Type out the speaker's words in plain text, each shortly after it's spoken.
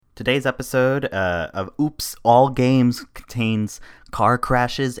Today's episode of Oops All Games contains car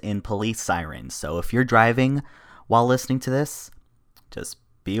crashes and police sirens. So if you're driving while listening to this, just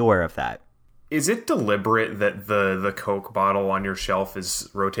be aware of that. Is it deliberate that the Coke bottle on your shelf is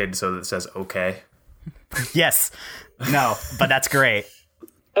rotated so that it says okay? Yes. No, but that's great.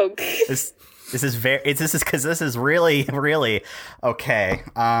 Okay. This is because this is really okay.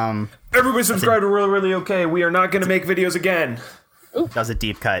 Everybody subscribe to Really Okay. We are not going to make videos again. That was a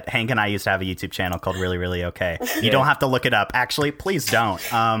deep cut. Hank and I used to have a YouTube channel called Really Okay. You don't have to look it up. Actually, please don't.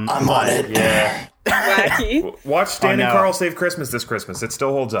 I'm on it. Yeah. Wacky. Watch Dan no. and Carl Save Christmas this Christmas. It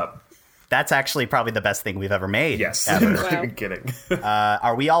still holds up. That's actually probably the best thing we've ever made. Yes. Ever. I'm not even kidding.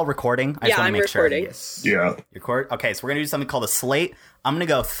 Are we all recording? I just wanna I'm make recording. Yes. Yeah. Record? Okay, so we're going to do something called a slate. I'm going to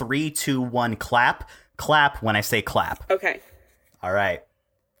go 3, 2, 1, clap. Clap when I say clap. Okay. All right.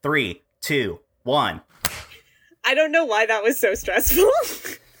 3, 2, 1. I don't know why that was so stressful.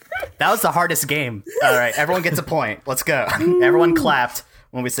 That was the hardest game. All right, everyone gets a point. Let's go. Everyone clapped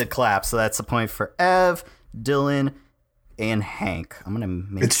when we said clap, so that's a point for Ev, Dylan, and Hank. I'm going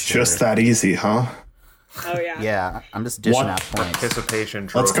to make It's just that easy, huh? Oh, yeah. Yeah, I'm just dishing What? out points. Participation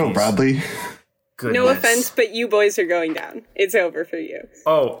trophies. Let's go, Bradley. Goodness. No offense, but you boys are going down. It's over for you.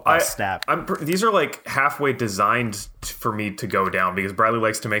 Oh, snap. These are like halfway designed for me to go down because Bradley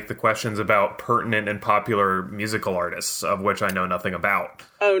likes to make the questions about pertinent and popular musical artists, of which I know nothing about.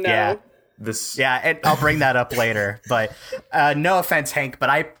 Oh, no. Yeah. This, Yeah, and I'll bring that up later. But no offense, Hank,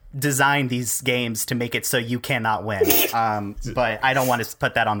 but I designed these games to make it so you cannot win. But I don't want to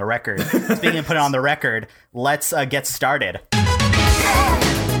put that on the record. Speaking of put it on the record, let's get started.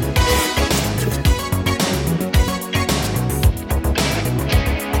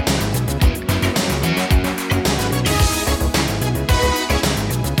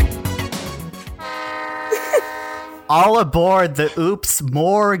 All aboard the Oops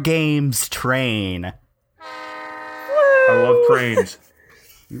More Games train. I love trains.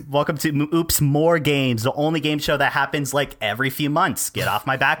 Welcome to Oops More Games, the only game show that happens like every few months. Get off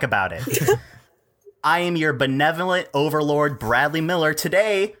my back about it. I am your benevolent overlord, Bradley Miller.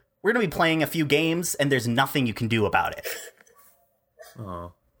 Today, we're going to be playing a few games, and there's nothing you can do about it.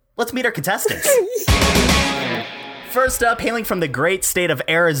 Oh. Let's meet our contestants. First up, hailing from the great state of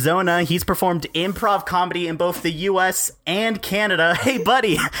Arizona, he's performed improv comedy in both the U.S. and Canada. Hey,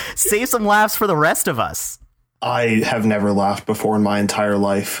 buddy, save some laughs for the rest of us. I have never laughed before in my entire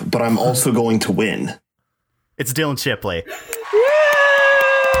life, but I'm also going to win. It's Dylan Shipley.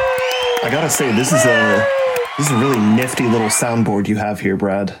 I gotta say, this is a really nifty little soundboard you have here,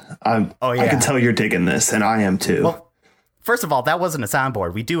 Brad. I can tell you're digging this, and I am too. Well, first of all, that wasn't a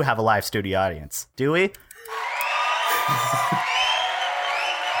soundboard. We do have a live studio audience, do we?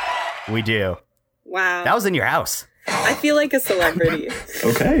 We do. Wow. That was in your house. I feel like a celebrity.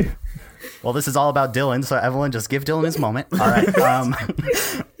 Okay. Well, this is all about Dylan, so Evelyn, just give Dylan his moment. All right.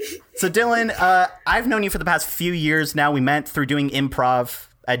 So Dylan, I've known you for the past few years now. We met through doing improv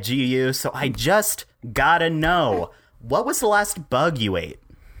at GU, so I just gotta know, what was the last bug you ate?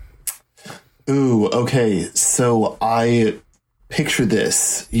 Ooh, okay. So I picture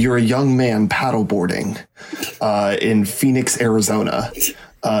this. You're a young man paddleboarding in Phoenix, Arizona.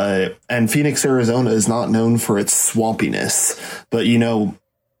 And Phoenix, Arizona is not known for its swampiness, but you know,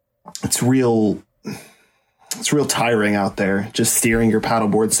 it's real tiring out there just steering your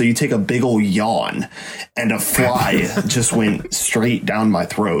paddleboard. So you take a big old yawn and a fly just went straight down my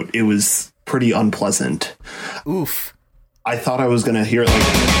throat. It was pretty unpleasant. Oof. I thought I was going to hear it like...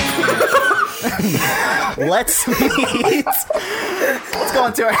 Let's meet. Let's go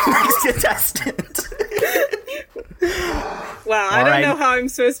on to our next contestant. Wow, I don't know how I'm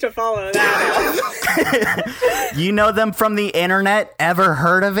supposed to follow that. You know them from the internet? Ever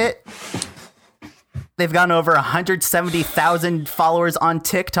heard of it? They've gotten over 170,000 followers on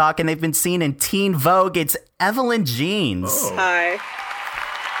TikTok, and they've been seen in Teen Vogue. It's Evelyn Jeans. Oh. Hi.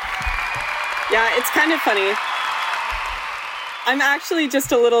 Yeah, it's kind of funny. I'm actually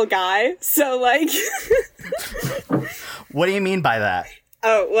just a little guy, so like... What do you mean by that?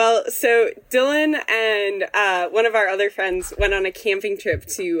 Oh, well, so Dylan and one of our other friends went on a camping trip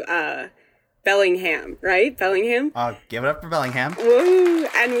to Bellingham, right? Bellingham? Give it up for Bellingham. Woo!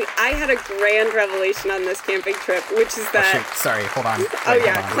 And I had a grand revelation on this camping trip, which is that... Oh, shit. Sorry, hold on. Oh,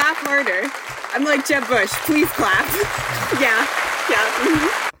 yeah, clap harder. I'm like Jeb Bush, please clap. Yeah.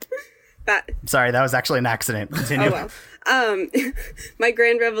 That. Sorry, that was actually an accident. Continue. Oh, well. My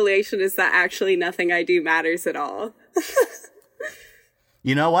grand revelation is that actually nothing I do matters at all.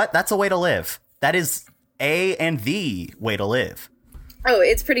 You know what? That's a way to live. That is and the way to live. Oh,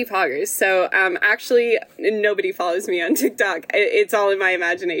 it's pretty poggers. So, actually, nobody follows me on TikTok. It's all in my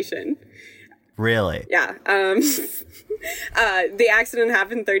imagination. Really? Yeah. The accident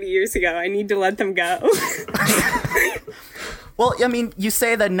happened 30 years ago. I need to let them go. Well, I mean, you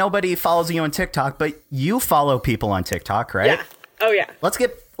say that nobody follows you on TikTok, but you follow people on TikTok, right? Yeah. Oh, yeah. Let's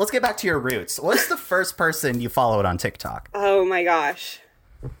get back to your roots. What's the first person you followed on TikTok? Oh, my gosh.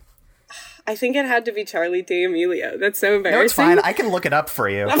 I think it had to be Charlie D'Amelio. That's so embarrassing. No, it's fine. I can look it up for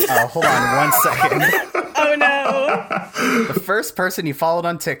you. Hold on 1 second. Oh, no. The first person you followed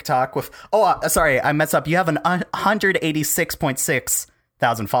on TikTok with... sorry, I messed up. You have an 186.6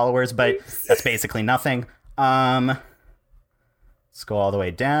 thousand followers, but that's basically nothing. Let's go all the way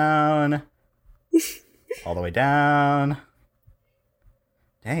down. All the way down.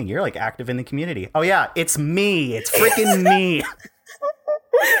 Dang, you're like active in the community. Oh, yeah, it's me. It's freaking me.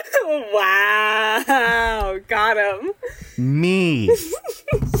 Wow. Got him. Me.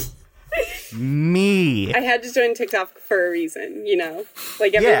 Me. I had to join TikTok for a reason, you know?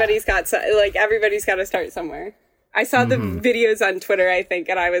 Like, everybody's got to start somewhere. I saw the videos on Twitter, I think,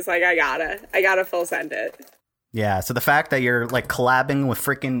 and I was like, I gotta full send it. Yeah, so the fact that you're, like, collabing with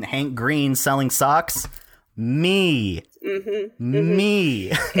freaking Hank Green selling socks, me.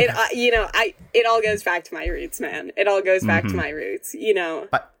 Me. It all goes back to my roots, man. It all goes back to my roots, you know?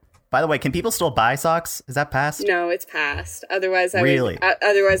 By the way, can people still buy socks? Is that passed? No, it's passed. Otherwise, I would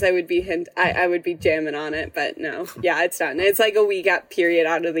be I would be jamming on it. But no, yeah, it's done. It's like a week period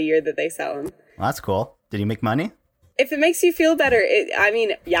out of the year that they sell them. Well, that's cool. Did you make money? If it makes you feel better, I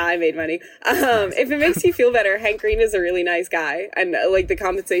made money. If it makes you feel better, Hank Green is a really nice guy, and like the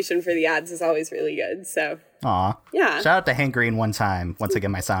compensation for the ads is always really good. So, aw, yeah. Shout out to Hank Green one time. Once I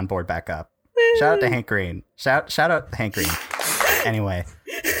get my soundboard back up. Shout out to Hank Green. Shout out to Hank Green. Anyway.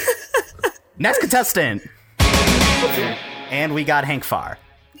 Next contestant. And we got Hank Farr.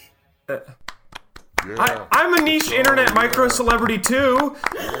 I'm a niche internet micro celebrity too.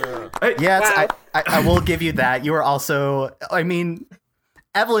 Yes, wow. I will give you that. You are also, I mean,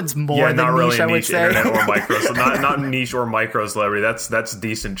 Evelyn's more than not niche, really I would niche say. Internet or micro, so not niche or micro celebrity. That's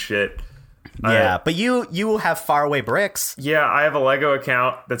decent shit. Yeah, but you have Faraway Bricks. Yeah, I have a Lego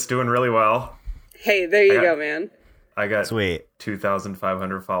account that's doing really well. Hey, there you go, man. I got sweet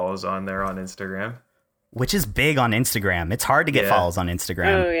 2,500 follows on there on Instagram. Which is big on Instagram. It's hard to get follows on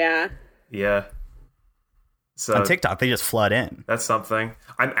Instagram. Oh, yeah. Yeah. So on TikTok, they just flood in. That's something.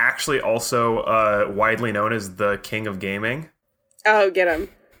 I'm actually also widely known as the king of gaming. Oh, get him.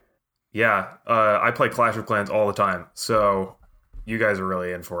 Yeah. I play Clash of Clans all the time. So you guys are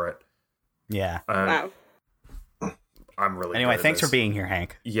really in for it. Yeah. Wow. I'm really Anyway, good at thanks this. for being here,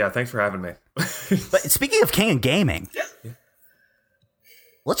 Hank. Yeah, thanks for having me. But speaking of king of gaming,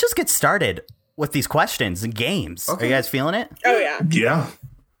 let's just get started with these questions and games. Okay. Are you guys feeling it? Oh, yeah. Yeah.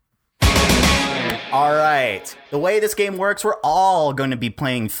 All right. The way this game works, we're all going to be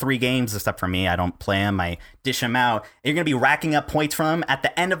playing 3 games, except for me. I don't play them. I dish them out. You're going to be racking up points from them. At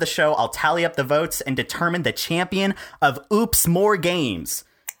the end of the show, I'll tally up the votes and determine the champion of Oops More Games.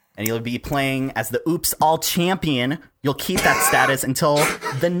 And you'll be playing as the Oops All Champion. You'll keep that status until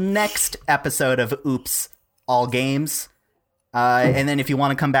the next episode of Oops All Games. And then if you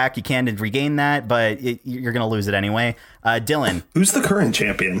want to come back, you can and regain that, but you're going to lose it anyway. Dylan. Who's the current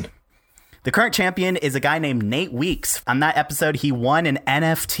champion? The current champion is a guy named Nate Weeks. On that episode, he won an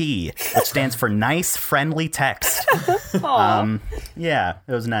NFT, which stands for Nice Friendly Text. Yeah,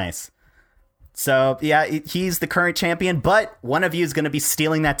 it was nice. So, yeah, he's the current champion, but one of you is going to be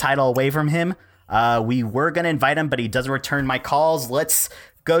stealing that title away from him. We were going to invite him, but he doesn't return my calls. Let's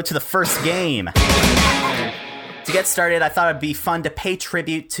go to the first game. To get started, I thought it'd be fun to pay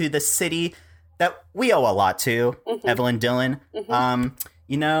tribute to the city that we owe a lot to, Evelyn Dylan.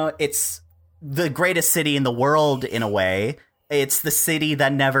 You know, it's the greatest city in the world in a way. It's the city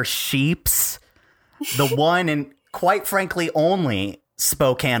that never sheeps. The one and quite frankly only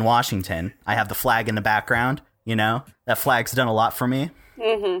Spokane, Washington. I have the flag in the background, you know. That flag's done a lot for me.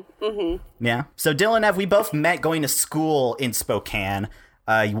 Yeah. So Dylan, Ev, we both met going to school in Spokane,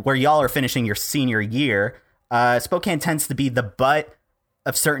 where y'all are finishing your senior year. Spokane tends to be the butt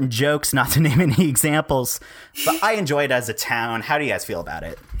of certain jokes, not to name any examples, but I enjoy it as a town. How do you guys feel about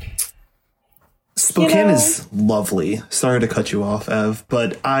it? Spokane is lovely. Sorry to cut you off, Ev,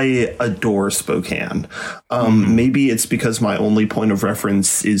 but I adore Spokane. Maybe it's because my only point of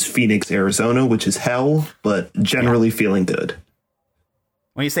reference is Phoenix, Arizona, which is hell, but generally feeling good.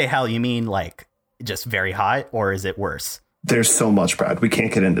 When you say hell, you mean like just very hot, or is it worse? There's so much, Brad. We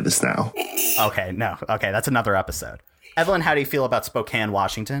can't get into this now. Okay, no. Okay, that's another episode. Evelyn, how do you feel about Spokane,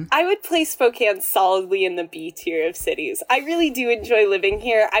 Washington? I would place Spokane solidly in the B tier of cities. I really do enjoy living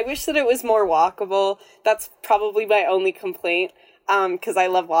here. I wish that it was more walkable. That's probably my only complaint, because I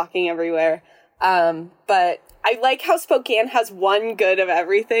love walking everywhere. But I like how Spokane has one good of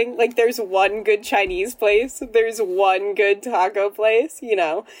everything. Like, there's one good Chinese place. There's one good taco place, you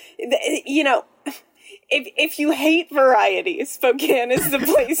know. If you hate variety, Spokane is the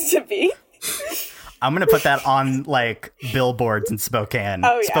place to be. I'm going to put that on, like, billboards in Spokane.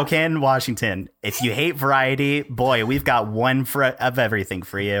 Oh, yeah. Spokane, Washington. If you hate variety, boy, we've got one of everything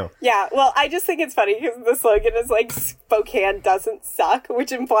for you. Yeah, well, I just think it's funny because the slogan is, like, Spokane doesn't suck,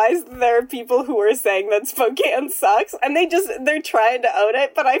 which implies that there are people who are saying that Spokane sucks, and they're trying to own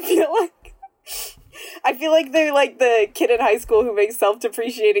it, but I feel like they're like the kid in high school who makes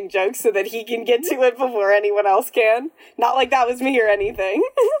self-depreciating jokes so that he can get to it before anyone else can. Not like that was me or anything.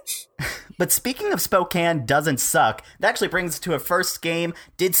 But speaking of Spokane doesn't suck, that actually brings us to a first game.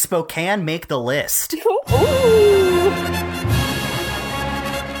 Did Spokane make the list? Ooh.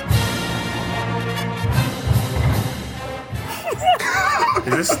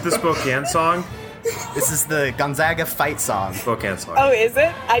 Is this the Spokane song? This is the Gonzaga fight song. Spokane song. Oh, is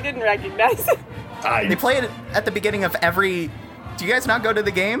it? I didn't recognize it. They play it at the beginning of every... Do you guys not go to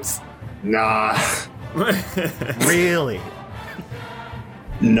the games? Nah. Really?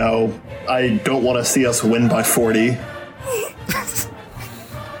 No. I don't want to see us win by 40.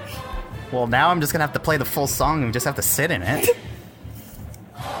 Well, now I'm just going to have to play the full song and just have to sit in it.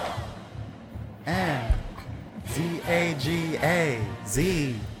 N Z A G A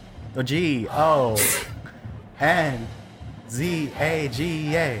Z G O N Z A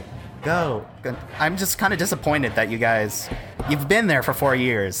G A Go. I'm just kind of disappointed that you've been there for 4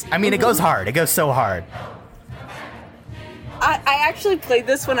 years. I mean, it goes hard. It goes so hard. I actually played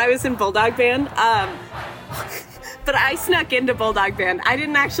this when I was in Bulldog Band, but I snuck into Bulldog Band. I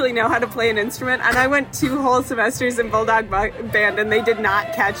didn't actually know how to play an instrument, and I went 2 whole semesters in Bulldog Band, and they did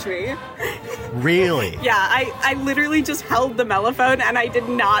not catch me. Really? Yeah, I literally just held the mellophone, and I did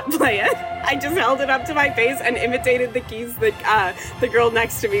not play it. I just held it up to my face and imitated the keys that the girl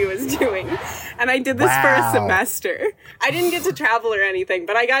next to me was doing. And I did this for a semester. I didn't get to travel or anything,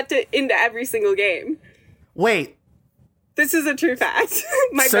 but I got into every single game. Wait. This is a true fact.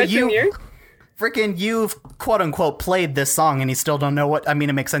 My So freshman year. Freaking, you've quote-unquote played this song and you still don't know what... I mean,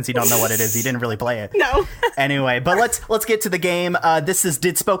 it makes sense you don't know what it is. You didn't really play it. No. Anyway, but let's get to the game. This is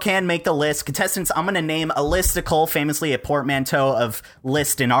Did Spokane Make the List? Contestants, I'm going to name a listicle, famously a portmanteau of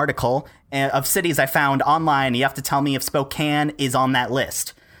list and article, of cities I found online. You have to tell me if Spokane is on that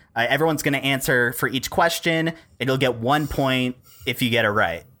list. Everyone's going to answer for each question. It'll get 1 point if you get it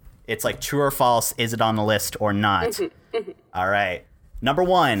right. It's like true or false, is it on the list or not? All right. Number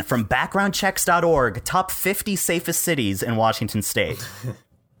 1, from backgroundchecks.org, top 50 safest cities in Washington State.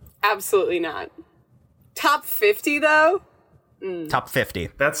 Absolutely not. Top 50, though? Top 50.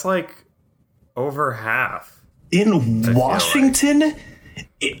 That's like over half. In Washington?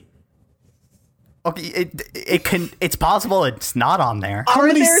 Okay, it's possible it's not on there. How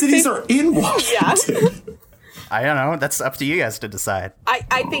many there cities are in Washington? I don't know. That's up to you guys to decide. I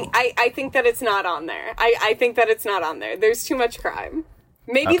think that it's not on there. I think that it's not on there. There's too much crime.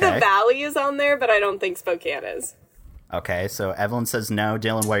 Maybe Okay. the Valley is on there, but I don't think Spokane is. Okay, so Evelyn says no.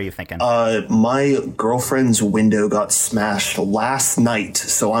 Dylan, what are you thinking? My girlfriend's window got smashed last night,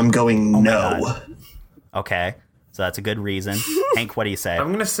 so I'm going no. God. Okay, so that's a good reason. Hank, what do you say? I'm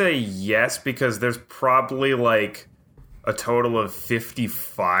going to say yes because there's probably like a total of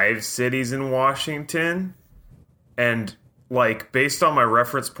 55 cities in Washington. And like based on my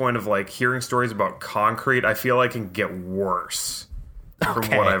reference point of like hearing stories about concrete, I feel like it can get worse from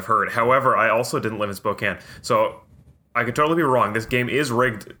what I've heard. However, I also didn't live in Spokane, so I could totally be wrong. This game is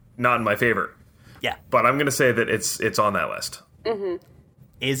rigged, not in my favor. Yeah. But I'm going to say that it's on that list. Mm-hmm.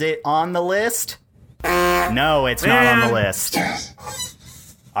 Is it on the list? No, it's not on the list.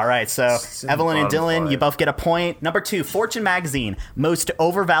 All right, so Evelyn and Dylan, you both get a point. Number 2, Fortune Magazine, most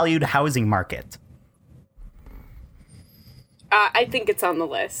overvalued housing market. I think it's on the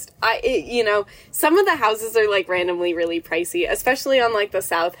list. Some of the houses are like randomly really pricey, especially on like the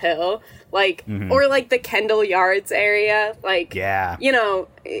South Hill, like or like the Kendall Yards area. Like, Yeah. you know,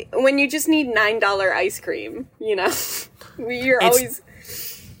 when you just need $9 ice cream, you know, it's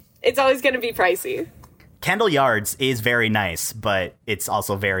always going to be pricey. Kendall Yards is very nice, but it's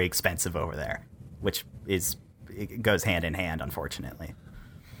also very expensive over there, which it goes hand in hand, unfortunately.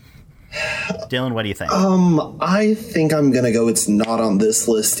 Dylan, what do you think? I think I'm gonna go. It's not on this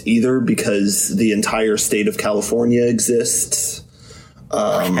list either because the entire state of California exists.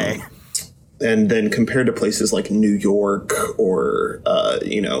 Okay. And then compared to places like New York or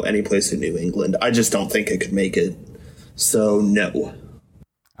any place in New England, I just don't think it could make it. So no.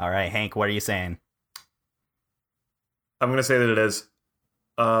 All right, Hank, what are you saying? I'm going to say that it is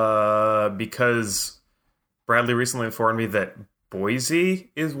because Bradley recently informed me that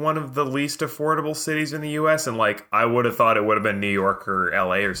Boise is one of the least affordable cities in the U.S. And like I would have thought it would have been New York or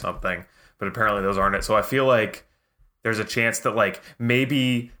L.A. or something, but apparently those aren't it. So I feel like there's a chance that like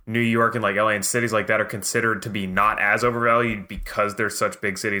maybe New York and like LA and cities like that are considered to be not as overvalued because they're such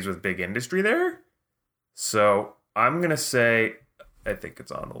big cities with big industry there. So I'm going to say I think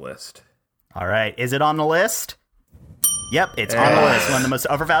it's on the list. All right. Is it on the list? Yep, it's on the list. One of the most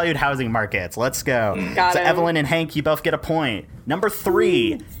overvalued housing markets. Let's go. Got so him. Evelyn and Hank, you both get a point. Number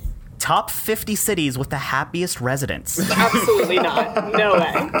 3, top 50 cities with the happiest residents. Absolutely not. No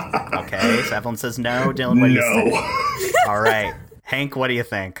way. Okay, so Evelyn says no. Dylan, what do you No. think? All right. Hank, what do you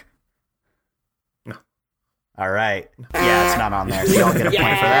think? No. All right. Yeah, it's not on there. So y'all get a point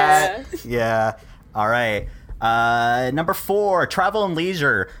for that. Yeah. All right. Number 4, travel and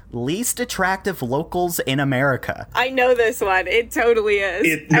leisure. Least attractive locals in America. I know this one. It totally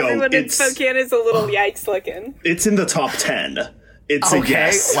is. Everyone in Spokane is a little yikes looking. It's in the top 10. It's a Okay.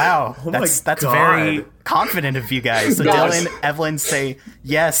 yes. Wow. Oh my That's God. very confident of you guys. So Gosh. Dylan, Evelyn say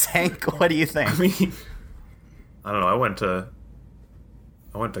yes. Hank, what do you think? I mean, I don't know. I went to.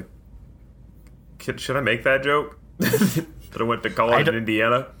 Should I make that joke? That I went to college in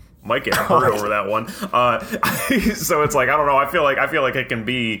Indiana. Might get hurt over that one. So it's like I don't know. I feel like it can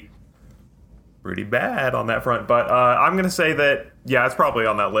be pretty bad on that front. But I'm gonna say that it's probably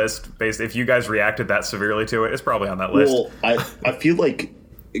on that list. Based if you guys reacted that severely to it, it's probably on that list. Well, I feel like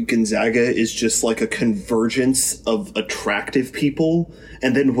Gonzaga is just like a convergence of attractive people,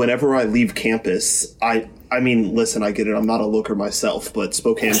 and then whenever I leave campus, I mean, listen, I get it. I'm not a looker myself, but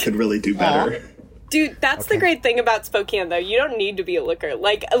Spokane could really do better. Dude, that's the great thing about Spokane, though. You don't need to be a looker.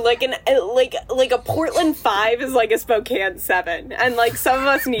 Like a Portland 5 is like a Spokane 7, and like some of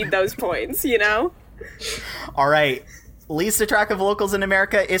us need those points, you know? All right. Least attractive locals in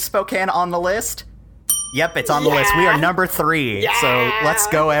America. Is Spokane on the list? Yep, it's on the list. We are number 3. Yeah. So let's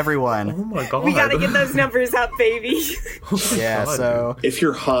go, everyone. Oh my god! We gotta get those numbers up, baby. Yeah, God, so If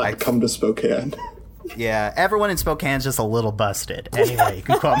you're hot, come to Spokane. yeah, everyone in Spokane's just a little busted. Anyway, you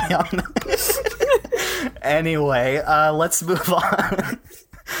can quote me on that. Anyway, let's move on.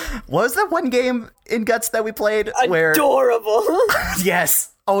 What was that one game in Guts that we played where? Adorable.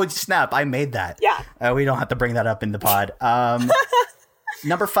 Yes. Oh snap! I made that. Yeah. We don't have to bring that up in the pod.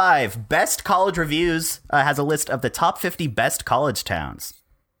 Number 5, Best College Reviews has a list of the top 50 best college towns.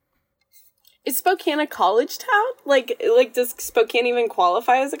 Is Spokane a college town? Like does Spokane even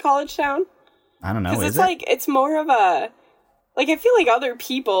qualify as a college town? I don't know. Because Is it's it? like, it's more of a, like, I feel like other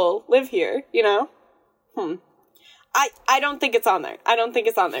people live here, you know? I don't think it's on there. I don't think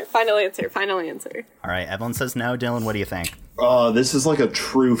it's on there. Final answer. All right. Evelyn says no. Dylan, what do you think? This is like a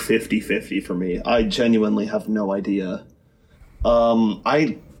true 50-50 for me. I genuinely have no idea. What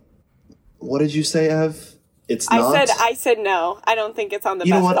did you say, Ev? It's not? I said no. I don't think it's on the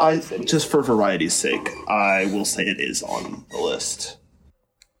You know best what? college cities. Just for variety's sake, I will say it is on the list.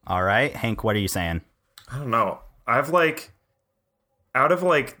 All right. Hank, what are you saying? I don't know. I've like, out of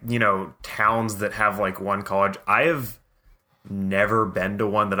like, towns that have like one college, I have never been to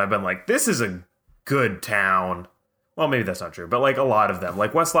one that I've been like, this is a good town. Well, maybe that's not true, but like a lot of them.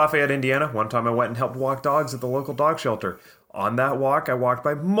 Like West Lafayette, Indiana, one time I went and helped walk dogs at the local dog shelter. On that walk, I walked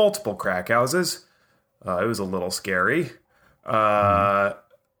by multiple crack houses. It was a little scary. I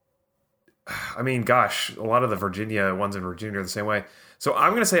mean, gosh, a lot of the Virginia ones in Virginia are the same way. So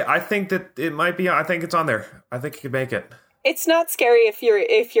I'm going to say I think that it might be. I think it's on there. I think it could make it. It's not scary if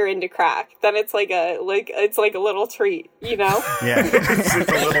you're into crack. Then it's like a little treat, you know? Yeah. It's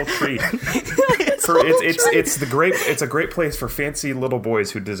a little treat. It's a great place for fancy little boys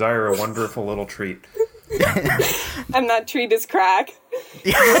who desire a wonderful little treat. And that treat is crack.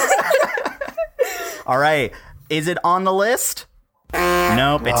 All right. Is it on the list?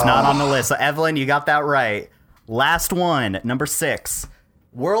 Nope, it's not on the list. So Evelyn, you got that right. Last one, number 6.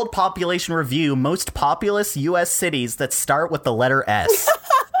 World Population Review, most populous U.S. cities that start with the letter S.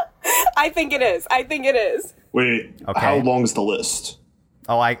 I think it is. Wait, Okay. how long's the list?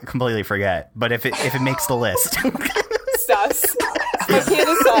 Oh, I completely forget. But if it makes the list. Sus. Spokane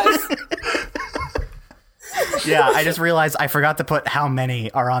is sus. Yeah, I just realized I forgot to put how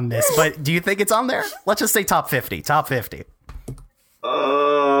many are on this. But do you think it's on there? Let's just say top 50. Top 50.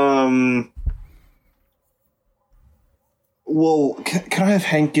 Well, can I have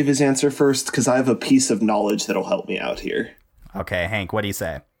Hank give his answer first? Because I have a piece of knowledge that'll help me out here. Okay, Hank, what do you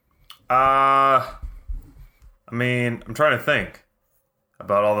say? I mean, I'm trying to think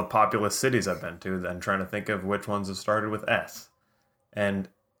about all the populous cities I've been to, then trying to think of which ones have started with S. And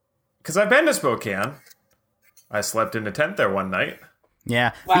because I've been to Spokane, I slept in a tent there one night.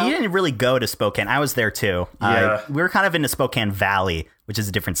 Yeah, but you didn't really go to Spokane. I was there too. Yeah. We were kind of in the Spokane Valley, which is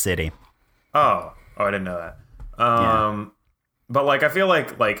a different city. Oh, I didn't know that. But like, I feel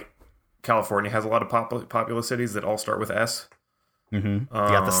like California has a lot of populous cities that all start with S. Mm-hmm. You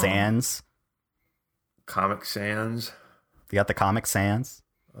got the Sands. Comic Sans. You got the Comic Sans.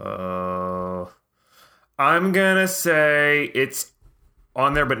 I'm gonna say it's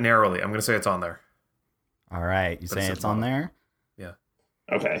on there, but narrowly. I'm gonna say it's on there. All right, you saying it's on there? Yeah.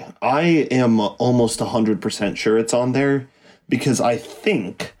 Okay, I am almost 100% sure it's on there because I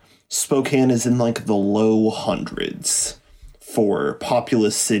think Spokane is in like the low hundreds for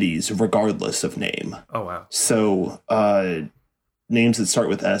populous cities, regardless of name. Oh wow. So, names that start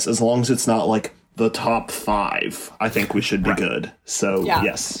with S, as long as it's not like the top 5, I think we should be good. So,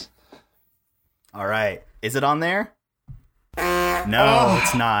 yes. All right, is it on there? No,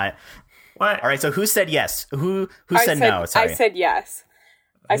 it's not. What? All right, so who said yes? Who said no? Sorry. I said yes.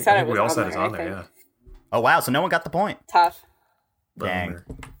 I said it was we all on said there, it's on I there. think. Yeah. Oh wow, so no one got the point. Tough. Dang.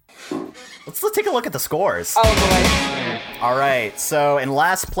 Let's take a look at the scores. Oh boy. All right, so in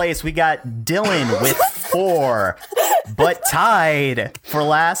last place we got Dylan with 4, but tied for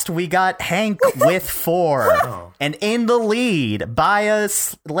last we got Hank with 4, and in the lead by a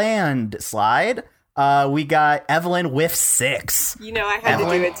landslide, we got Evelyn with 6. You know I had to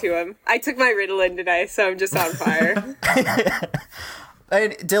do it to him. I took my Ritalin today, so I'm just on fire.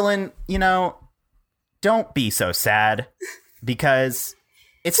 And Dylan, you know, don't be so sad because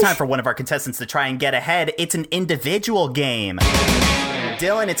it's time for one of our contestants to try and get ahead. It's an individual game.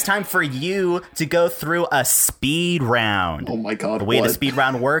 Dylan, it's time for you to go through a speed round. Oh my god, The way the speed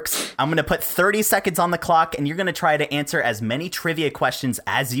round works, I'm going to put 30 seconds on the clock, and you're going to try to answer as many trivia questions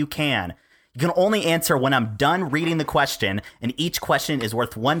as you can. You can only answer when I'm done reading the question, and each question is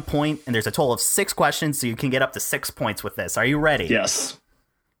worth 1 point, and there's a total of 6 questions, so you can get up to 6 points with this. Are you ready? Yes.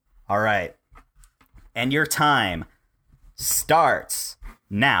 All right. And your time starts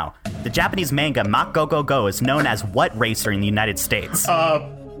now. The Japanese manga Mach Go Go Go is known as what racer in the United States?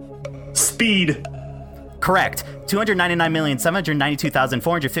 Speed. Correct.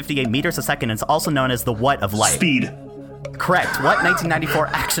 299,792,458 meters a second is also known as the what of light? Speed. Correct. What 1994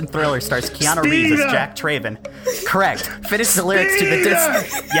 action thriller stars Keanu Reeves as Jack Traven? Correct. Finish the lyrics to the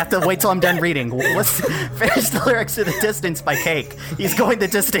distance. You have to wait till I'm done reading. Finish the lyrics to The Distance by Cake. He's going the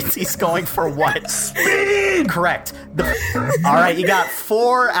distance. He's going for what? Speed. Correct. All right, you got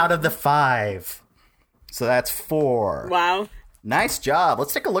 4 out of the 5. So that's 4. Wow. Nice job.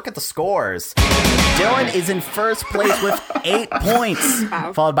 Let's take a look at the scores. Dylan is in first place with 8 points,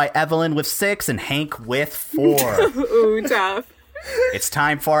 followed by Evelyn with 6 and Hank with 4. Ooh, tough. It's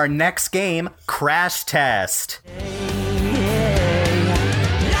time for our next game, Crash Test.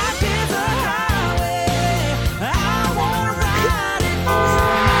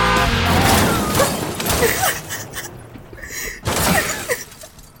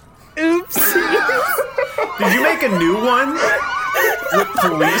 Oops. Did you make a new one with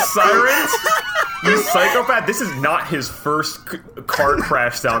police sirens? You psychopath! This is not his first car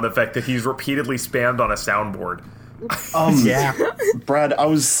crash sound effect that he's repeatedly spammed on a soundboard. Yeah. Brad, I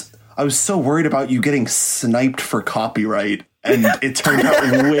was so worried about you getting sniped for copyright, and it turned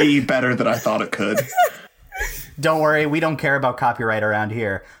out way better than I thought it could. Don't worry, we don't care about copyright around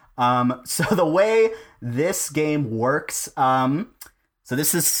here. So the way this game works, so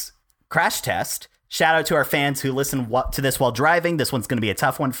this is Crash Test. Shout out to our fans who listen to this while driving. This one's going to be a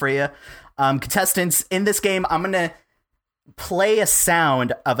tough one for you. Contestants, in this game, I'm going to play a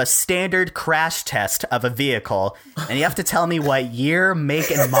sound of a standard crash test of a vehicle, and you have to tell me what year,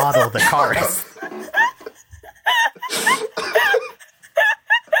 make, and model the car is.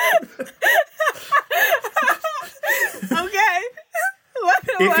 Okay. Let's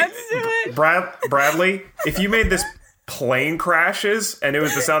do it. Bradley, if you made this plane crashes and it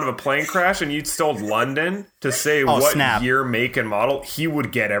was the sound of a plane crash and you'd told London to say what snap. year, make, and model, he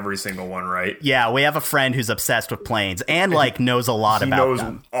would get every single one right. Yeah, we have a friend who's obsessed with planes and knows a lot He about knows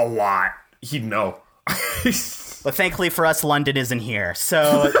them. a lot. He'd know. But thankfully for us, London isn't here.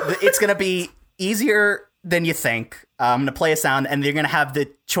 So it's going to be easier than you think. I'm going to play a sound, and you're going to have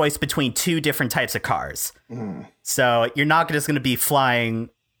the choice between 2 different types of cars. So you're not just going to be flying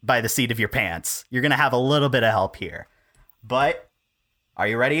by the seat of your pants. You're going to have a little bit of help here. But Are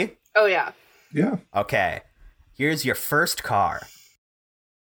you ready? Oh, yeah. Yeah. Okay. Here's your first car.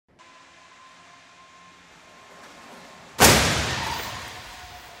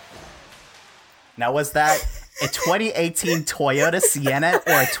 Now, was that a 2018 Toyota Sienna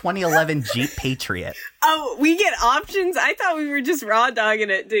or a 2011 Jeep Patriot? Oh, we get options? I thought we were just raw dogging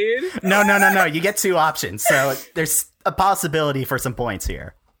it, dude. No. You get two options, so there's a possibility for some points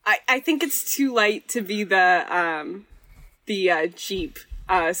here. I think it's too light to be the Jeep.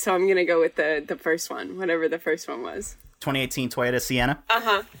 So I'm going to go with the first one, whatever the first one was. 2018 Toyota Sienna?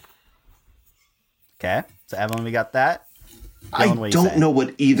 Uh-huh. Okay, so Evelyn, we got that. I Dylan, what do you don't say? know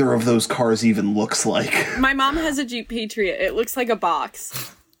what either of those cars even looks like. My mom has a Jeep Patriot. It looks like a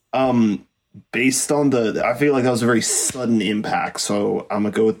box. Based on I feel like that was a very sudden impact, so I'm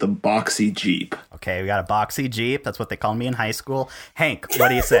gonna go with the boxy Jeep. Okay, we got a boxy Jeep. That's what they called me in high school. Hank, what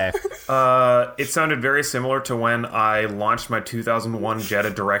do you say? It sounded very similar to when I launched my 2001 Jetta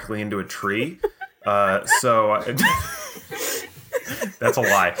directly into a tree. So that's a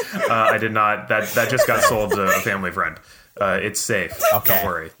lie. I did not. That just got sold to a family friend. It's safe. Okay. Don't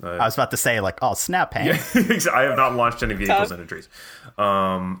worry. I was about to say, like, oh, snap, Hank. I have not launched any vehicles into trees.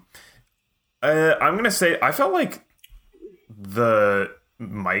 I'm going to say I felt like the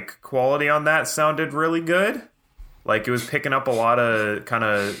mic quality on that sounded really good. Like it was picking up a lot of kind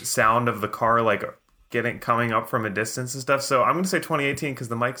of sound of the car, like coming up from a distance and stuff. So I'm going to say 2018 because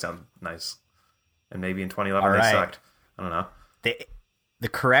the mic sounded nice. And maybe in 2011 All they right. sucked. I don't know. The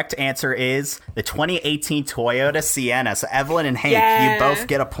correct answer is the 2018 Toyota Sienna. So Evelyn and Hank, Yeah. you both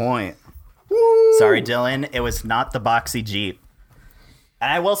get a point. Sorry, Dylan. It was not the boxy Jeep.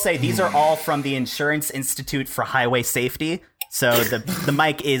 And I will say, these are all from the Insurance Institute for Highway Safety. So the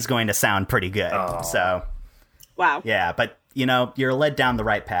mic is going to sound pretty good. Oh. So, Wow. yeah. But, you're led down the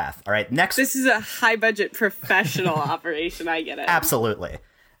right path. All right, next. This is a high-budget professional operation. I get it. Absolutely.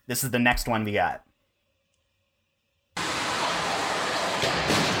 This is the next one we got.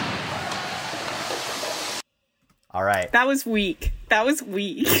 All right. That was weak.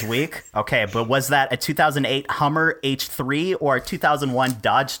 It's weak. Okay, but was that a 2008 Hummer H3 or a 2001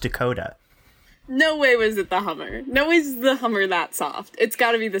 Dodge Dakota? No way was it the Hummer. No way is the Hummer that soft. It's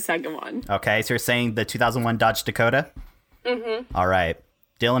got to be the second one. Okay, so you're saying the 2001 Dodge Dakota? Mm-hmm. All right.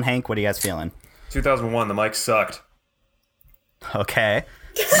 Dylan, Hank, what are you guys feeling? 2001, the mic sucked. Okay.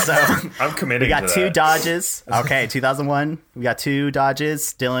 So I'm committing we got to that. two Dodges. Okay, 2001. We got two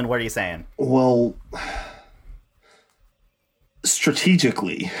Dodges. Dylan, what are you saying? Well,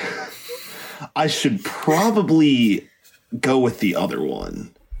 strategically, I should probably go with the other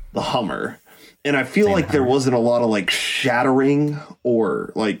one, the Hummer. And I feel like there wasn't a lot of like shattering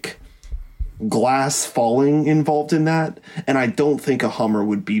or like glass falling involved in that. And I don't think a Hummer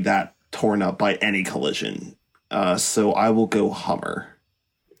would be that torn up by any collision. So I will go Hummer.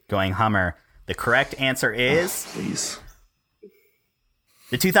 Going Hummer. The correct answer is Please.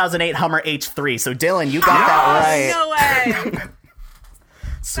 the 2008 Hummer H3. So Dylan, you got that right. No way.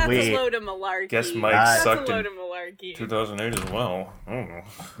 That's a Sweet. load of malarkey. Guess Mike That's a sucked load in of malarkey. 2008 as well. I don't know.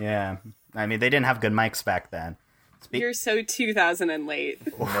 Yeah. I mean, they didn't have good mics back then. You're so 2000 and late.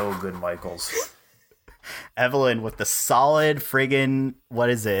 No good Michaels. Evelyn with the solid friggin', what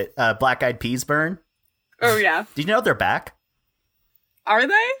is it? Black Eyed Peas burn. Oh, yeah. Did you know they're back? Are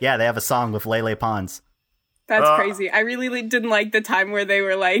they? Yeah, they have a song with Lele Pons. That's crazy. I really didn't like the time where they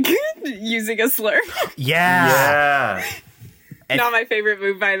were like using a slur. Yeah. Yeah. Not my favorite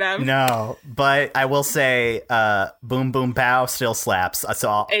move by them. No, but I will say, Boom Boom Pow still slaps.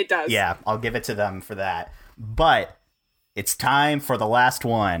 So It does. Yeah, I'll give it to them for that. But it's time for the last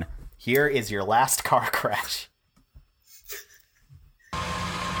one. Here is your last car crash.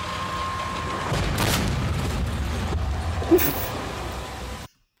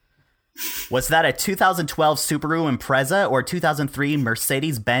 Was that a 2012 Subaru Impreza or 2003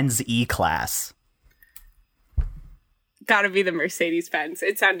 Mercedes-Benz E-Class? Gotta be the Mercedes-Benz.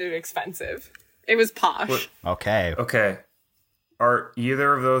 It sounded expensive. It was posh. What? Okay. Okay. Are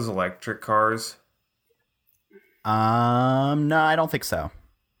either of those electric cars? No, I don't think so.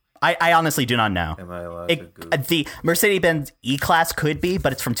 I honestly do not know. Am I allowed to Google? The Mercedes-Benz E-Class could be,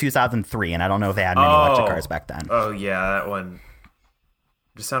 but it's from 2003, and I don't know if they had many electric cars back then. Oh, yeah, that one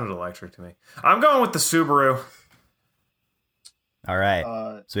just sounded electric to me. I'm going with the Subaru. All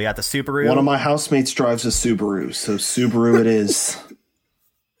right. So we got the Subaru. One of my housemates drives a Subaru, so Subaru it is.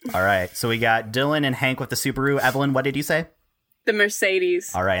 All right. So we got Dylan and Hank with the Subaru. Evelyn, what did you say? The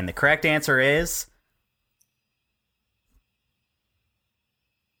Mercedes. All right. And the correct answer is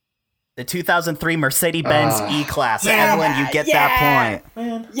the 2003 Mercedes-Benz E-Class. So Evelyn, you get that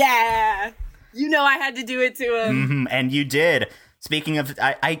point. Yeah. You know I had to do it to him. And you did. Speaking of,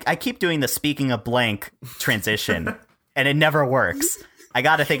 I keep doing the speaking of blank transition, and it never works. I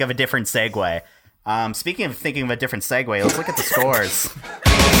got to think of a different segue. Speaking of thinking of a different segue, let's look at the scores.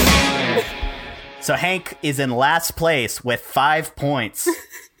 So Hank is in last place with 5 points.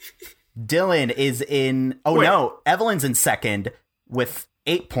 Dylan is in... no. Evelyn's in second with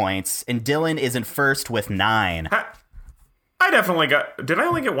 8 points, and Dylan is in first with 9. I definitely got... Did I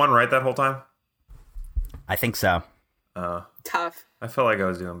only get one right that whole time? I think so. Tough. I felt like I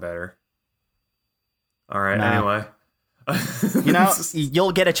was doing better. All right, No. anyway. You know,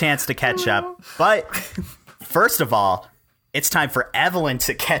 you'll get a chance to catch up. But first of all, it's time for Evelyn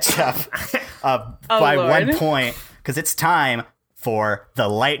to catch up by Lord. 1 point, because it's time for the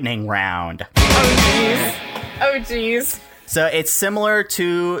lightning round. Oh, jeez. So it's similar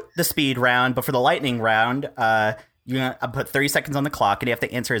to the speed round, but for the lightning round, you're going to put 30 seconds on the clock, and you have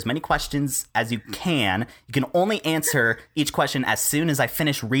to answer as many questions as you can. You can only answer each question as soon as I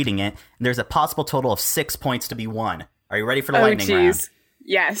finish reading it, and there's a possible total of 6 points to be won. Are you ready for the lightning round?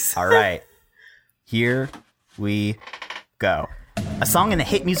 Yes. All right. Here we go. A song in the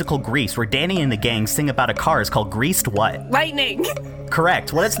hit musical Grease where Danny and the gang sing about a car is called Greased what? Lightning.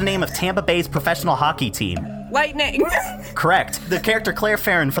 Correct. What is the name of Tampa Bay's professional hockey team? Lightning. Correct. The character Claire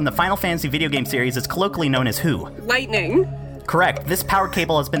Farron from the Final Fantasy video game series is colloquially known as who? Lightning. Correct. This power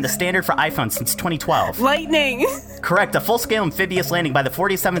cable has been the standard for iPhone since 2012. Lightning. Correct. A full-scale amphibious landing by the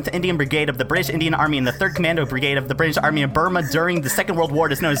 47th Indian Brigade of the British Indian Army and the 3rd Commando Brigade of the British Army in Burma during the Second World War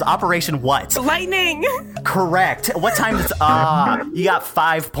is known as Operation what? Lightning. Correct. What time does... you got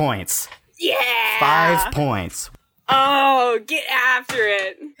 5 points. Yeah. 5 points. Oh, get after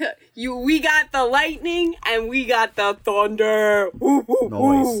it. We got the lightning and we got the thunder. Woo, woo,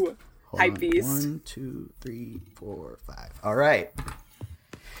 Noise. woo. Hype beast. 1, 2, 3, 4, 5. All right.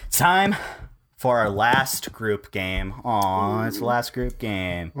 Time for our last group game. Aw, it's the last group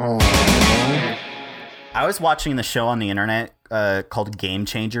game. I was watching the show on the internet called Game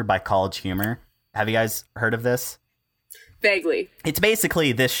Changer by College Humor. Have you guys heard of this? Vaguely. It's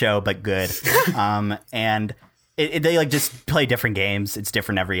basically this show, but good. And they like just play different games. It's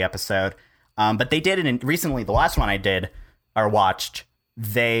different every episode. But they did it recently. The last one I did or watched,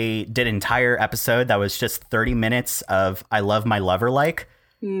 they did an entire episode that was just 30 minutes of I Love My Lover Like.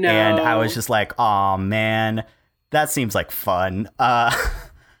 No. And I was just like, oh man, that seems like fun.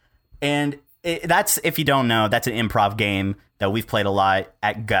 And that's, if you don't know, that's an improv game that we've played a lot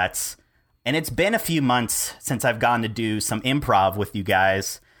at Guts. And it's been a few months since I've gotten to do some improv with you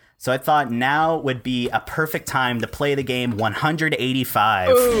guys. So I thought now would be a perfect time to play the game 185.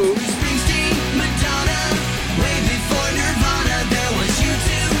 Ooh. Springsteen, Madonna, way before Nirvana, there was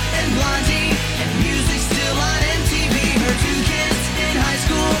U2 and Blondie, and music still on MTV. Her 2 kids in high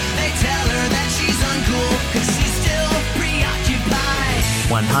school, they tell her that she's uncool, 'cause she's still preoccupied.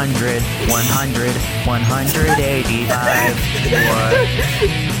 100, 100, 185.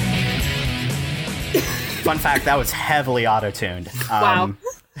 Fun fact, that was heavily auto-tuned. Wow.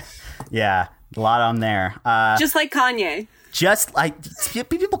 Yeah, a lot on there. Just like Kanye. Just like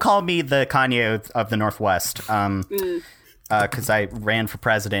people call me the Kanye of the Northwest, because I ran for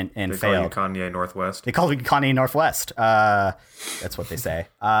president and They call you failed. Kanye Northwest. They call me Kanye Northwest. That's what they say.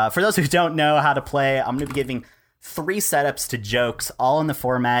 For those who don't know how to play, I'm going to be giving 3 setups to jokes, all in the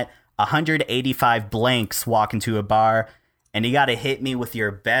format 185 blanks walk into a bar, and you got to hit me with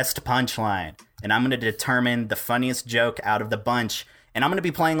your best punchline. And I'm going to determine the funniest joke out of the bunch. And I'm going to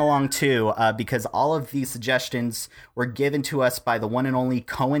be playing along too, because all of these suggestions were given to us by the one and only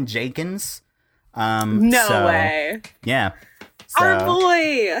Cohen Jenkins. No way. Yeah. So, Our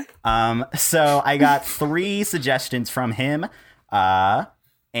boy. So I got 3 suggestions from him,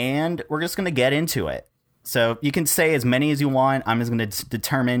 and we're just going to get into it. So you can say as many as you want. I'm just going to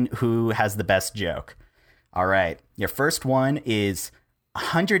determine who has the best joke. All right. Your first one is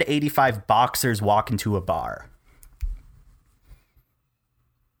 185 boxers walk into a bar.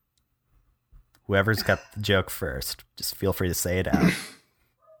 Whoever's got the joke first, just feel free to say it out.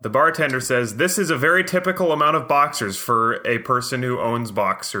 The bartender says, "This is a very typical amount of boxers for a person who owns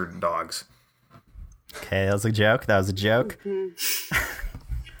boxer dogs." Okay, that was a joke.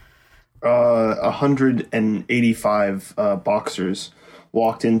 185 boxers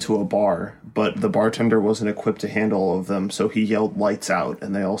walked into a bar, but the bartender wasn't equipped to handle all of them, so he yelled "lights out,"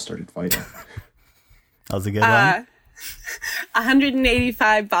 and they all started fighting. That was a good one.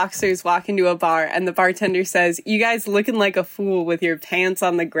 185 boxers walk into a bar, and the bartender says, "You guys looking like a fool with your pants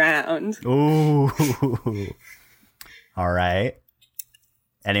on the ground." Ooh. All right.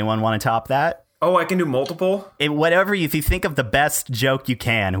 Anyone want to top that? Oh, I can do multiple? If you think of the best joke you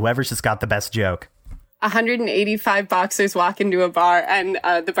can, whoever's just got the best joke. 185 boxers walk into a bar, and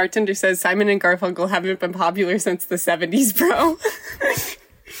the bartender says, Simon and Garfunkel haven't been popular since the 70s, bro.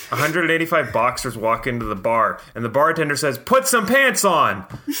 185 boxers walk into the bar, and the bartender says, "Put some pants on."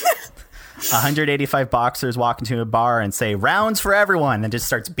 185 boxers walk into a bar and say, "Rounds for everyone," and just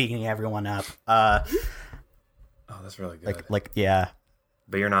starts beating everyone up. Oh, that's really good. Yeah.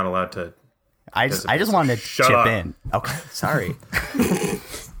 But you're not allowed to. I just wanted to Shut chip up. in. Okay, sorry.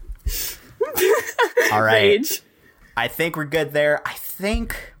 All right. Rage. I think we're good there. I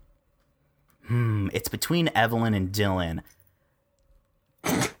think it's between Evelyn and Dylan.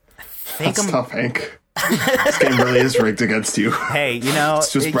 That's tough, Hank. This game really is rigged against you. Hey, you know,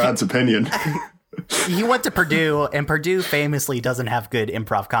 It's just Brad's opinion. he went to Purdue, and Purdue famously doesn't have good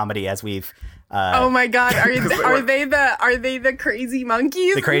improv comedy, as we've Oh my god, are they the crazy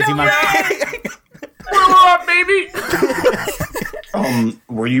monkeys? the crazy No monkey. way! Grow up, baby.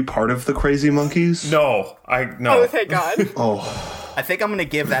 Were you part of the Crazy Monkeys? No. Oh, thank god. Oh, I think I'm gonna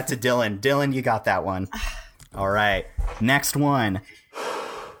give that to Dylan. Dylan, you got that one. All right, next one.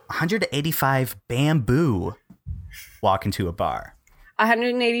 185 bamboo walk into a bar.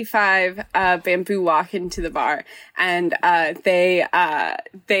 185 bamboo walk into the bar, and they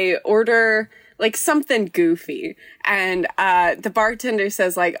order like something goofy, and the bartender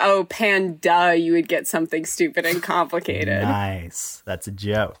says like, "Oh, panda, you would get something stupid and complicated." Nice, that's a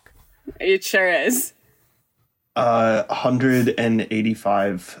joke. It sure is.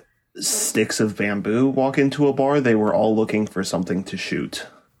 185 sticks of bamboo walk into a bar. They were all looking for something to shoot.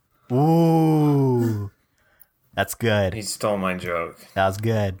 Ooh, that's good. He stole my joke. That was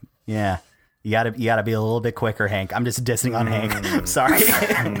good. Yeah, you gotta be a little bit quicker, Hank. I'm just dissing on Hank. I'm sorry.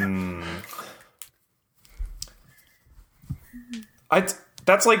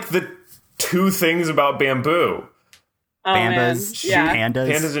 That's like the two things about bamboo. Oh, man. Bambas, Yeah. pandas.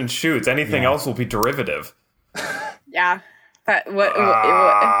 Pandas and shoots. Anything else will be derivative. Yeah. But what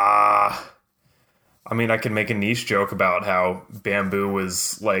I mean, I could make a niche joke about how bamboo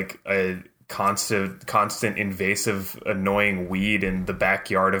was like a constant invasive, annoying weed in the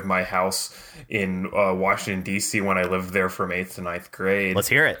backyard of my house in Washington, D.C. when I lived there from 8th to 9th grade. Let's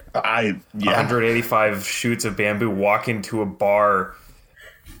hear it. 185 shoots of bamboo walk into a bar.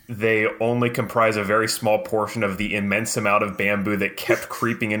 They only comprise a very small portion of the immense amount of bamboo that kept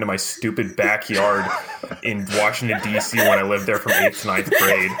creeping into my stupid backyard in Washington, D.C. when I lived there from 8th to 9th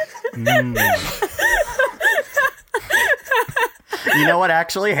grade. You know what,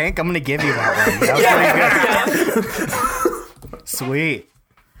 actually, Hank? I'm going to give you that one. That was pretty good. Sweet.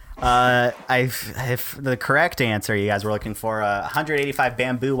 If the correct answer you guys were looking for, 185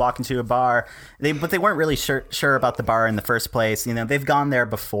 bamboo walk into a bar, but they weren't really sure about the bar in the first place. You know, they've gone there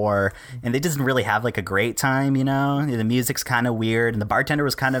before, and they didn't really have like a great time. You know, the music's kind of weird, and the bartender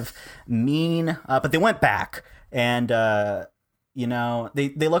was kind of mean. But they went back, and you know, they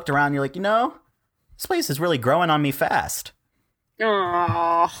looked around. And you're like, you know, this place is really growing on me fast.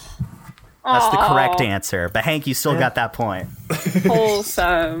 Aww. That's the correct answer. But Hank, you still got that point.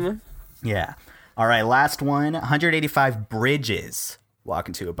 Wholesome. Yeah. All right, last one. 185 bridges walk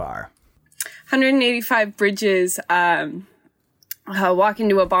into a bar. 185 bridges walk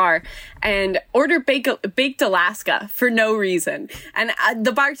into a bar and order baked Alaska for no reason. And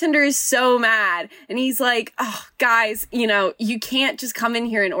the bartender is so mad. And he's like, "Oh, guys, you know, you can't just come in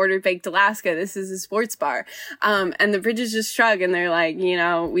here and order baked Alaska. This is a sports bar." And the bridges just shrug and they're like, "You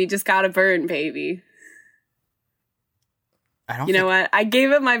know, we just gotta burn, baby." I don't You know what? I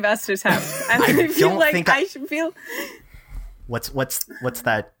gave it my best attempt. And I feel don't like think I should feel... What's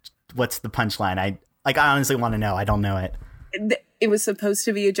that? What's the punchline? I honestly want to know. I don't know it. It was supposed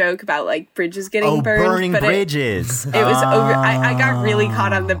to be a joke about like bridges getting Oh, burned, burning but bridges. it was over. I got really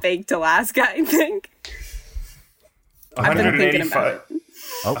caught on the baked Alaska, I think. I've been thinking about it.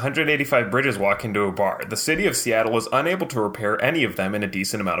 185 bridges walk into a bar. The city of Seattle is unable to repair any of them in a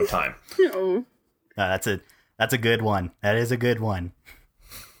decent amount of time. Oh. That's a good one. That is a good one.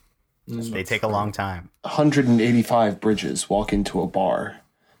 They take a long time. 185 bridges walk into a bar.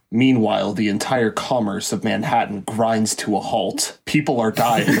 Meanwhile, the entire commerce of Manhattan grinds to a halt. People are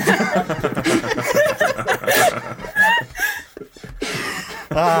dying.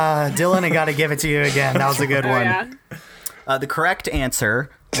 Dylan, I got to give it to you again. That was a good one. Yeah. The correct answer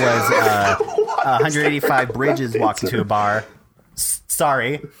was 185 bridges walk into a bar.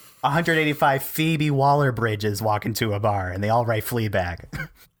 Sorry, 185 Phoebe Waller-Bridges walk into a bar, and they all write Fleabag.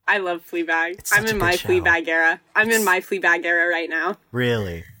 I love Fleabag. such I'm a in good my show. Fleabag era. I'm in my Fleabag era right now.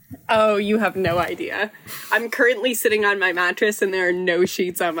 Really? Oh, you have no idea. I'm currently sitting on my mattress and there are no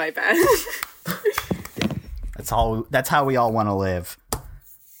sheets on my bed. That's how we all want to live.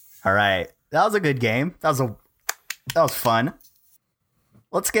 All right. That was a good game. That was fun.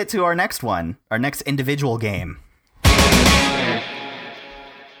 Let's get to our next one, our next individual game.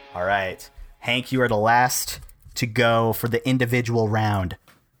 All right. Hank, you are the last to go for the individual round.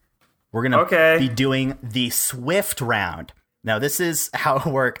 We're going to be doing the Swift round. Now, this is how it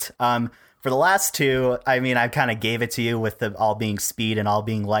worked. For the last two, I mean, I kind of gave it to you with the all being speed and all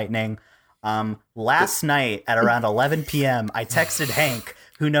being lightning. Last night at around 11 p.m., I texted Hank,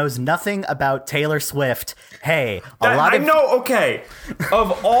 who knows nothing about Taylor Swift. Hey,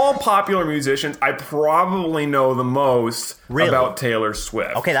 of all popular musicians, I probably know the most about Taylor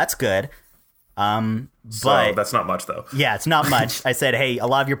Swift. Okay, that's good. So But that's not much, though. yeah, it's not much. I said, hey, a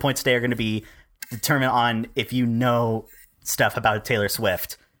lot of your points today are going to be determined on if you know stuff about Taylor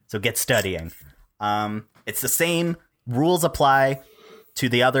Swift. So get studying. It's the same rules apply to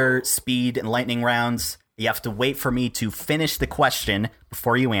the other speed and lightning rounds. You have to wait for me to finish the question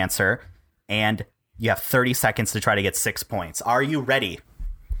before you answer, and you have 30 seconds to try to get 6 points. Are you ready?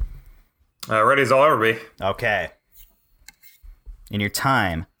 Ready as I'll ever be. Okay. And your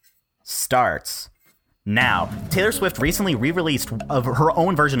time starts now. Taylor Swift recently re-released of her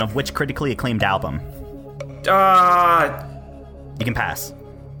own version of which critically acclaimed album? You can pass.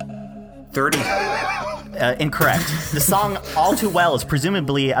 30. Incorrect. The song All Too Well is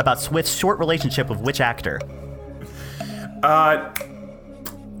presumably about Swift's short relationship with which actor?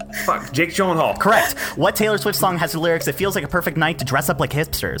 Jake Gyllenhaal. Correct. What Taylor Swift song has the lyrics, "It feels like a perfect night to dress up like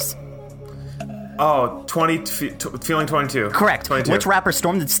hipsters"? Oh, Feeling 22. Correct. 22. Which rapper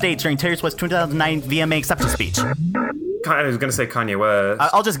stormed the stage during Taylor Swift's 2009 VMA acceptance speech? I was going to say Kanye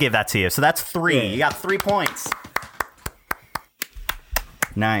West. I'll just give that to you. So that's 3. You got 3 points.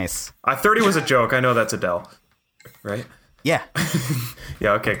 Nice. 30 was a joke. I know that's Adele. Right? Yeah.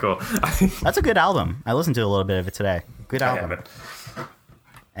 Yeah, okay, cool. That's a good album. I listened to a little bit of it today. Good album. haven't.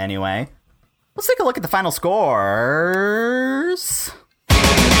 Anyway, let's take a look at the final scores.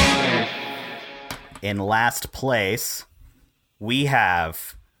 In last place, we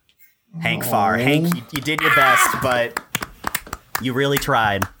have Hank Farr. Hank, you did your best, but you really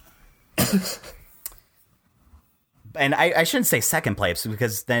tried. And I shouldn't say second place,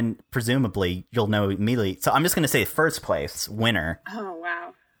 because then presumably you'll know immediately. So I'm just going to say first place winner. Oh,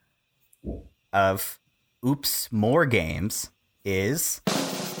 wow. Of Oops More Games is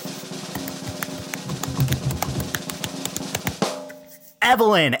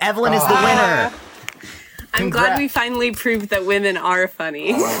Evelyn. Evelyn is the winner. I'm glad we finally proved that women are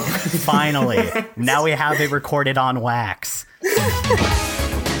funny. Finally. Now we have it recorded on wax.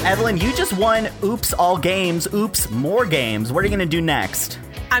 Evelyn, you just won Oops All Games, Oops More Games. What are you going to do next?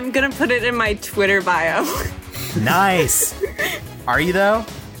 I'm going to put it in my Twitter bio. Nice. Are you, though?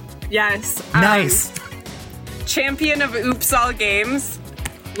 Yes. Nice. Champion of Oops All Games,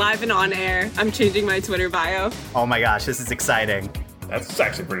 live and on air. I'm changing my Twitter bio. Oh my gosh, this is exciting. That's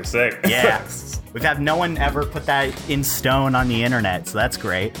actually pretty sick. Yeah. We've had no one ever put that in stone on the internet, so that's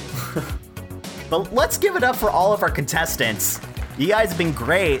great. But let's give it up for all of our contestants. You guys have been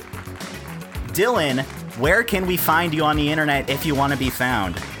great. Dylan, where can we find you on the internet if you want to be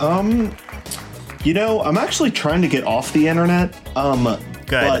found? You know, I'm actually trying to get off the internet. Good.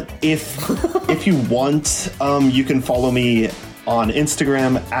 But if you want, you can follow me on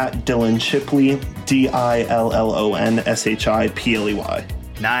Instagram at Dylan Shipley, DILLONSHIPLEY.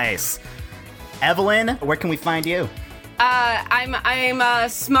 Nice. Evelyn, where can we find you? I'm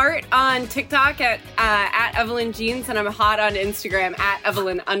smart on TikTok at Evelyn Jeans, and I'm hot on Instagram at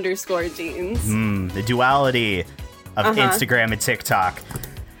Evelyn_Jeans. The duality of Instagram and TikTok.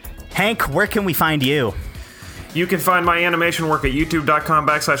 Hank, where can we find you? You can find my animation work at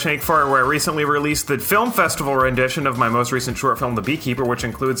youtube.com/HankFar, where I recently released the film festival rendition of my most recent short film, The Beekeeper, which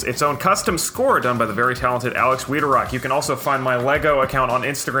includes its own custom score done by the very talented Alex Wiederock. You can also find my Lego account on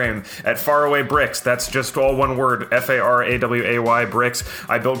Instagram at Faraway Bricks. That's just all one word, FARAWAY Bricks.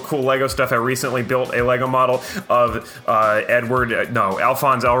 I build cool Lego stuff. I recently built a Lego model of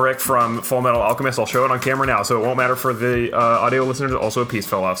Alphonse Elric from Full Metal Alchemist. I'll show it on camera now, so it won't matter for the audio listeners. Also, a piece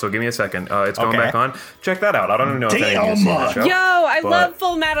fell off, so give me a second. It's going back on. Check that out. I don't even know if any of you have seen that show. Yo, I love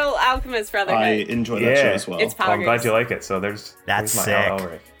Full Metal Alchemist Brotherhood. I enjoy that show as well. It's Well, I'm glad you like it. So there's That's my sick.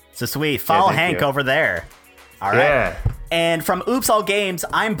 Elric. So sweet. Follow thank Hank you. over there. All right. Yeah. And from Oops All Games,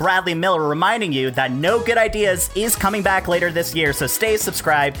 I'm Bradley Miller, reminding you that No Good Ideas is coming back later this year, so stay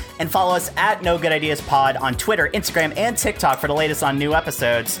subscribed and follow us at No Good Ideas Pod on Twitter, Instagram, and TikTok for the latest on new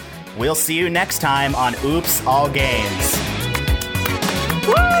episodes. We'll see you next time on Oops All Games.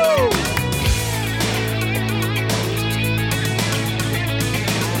 Woo!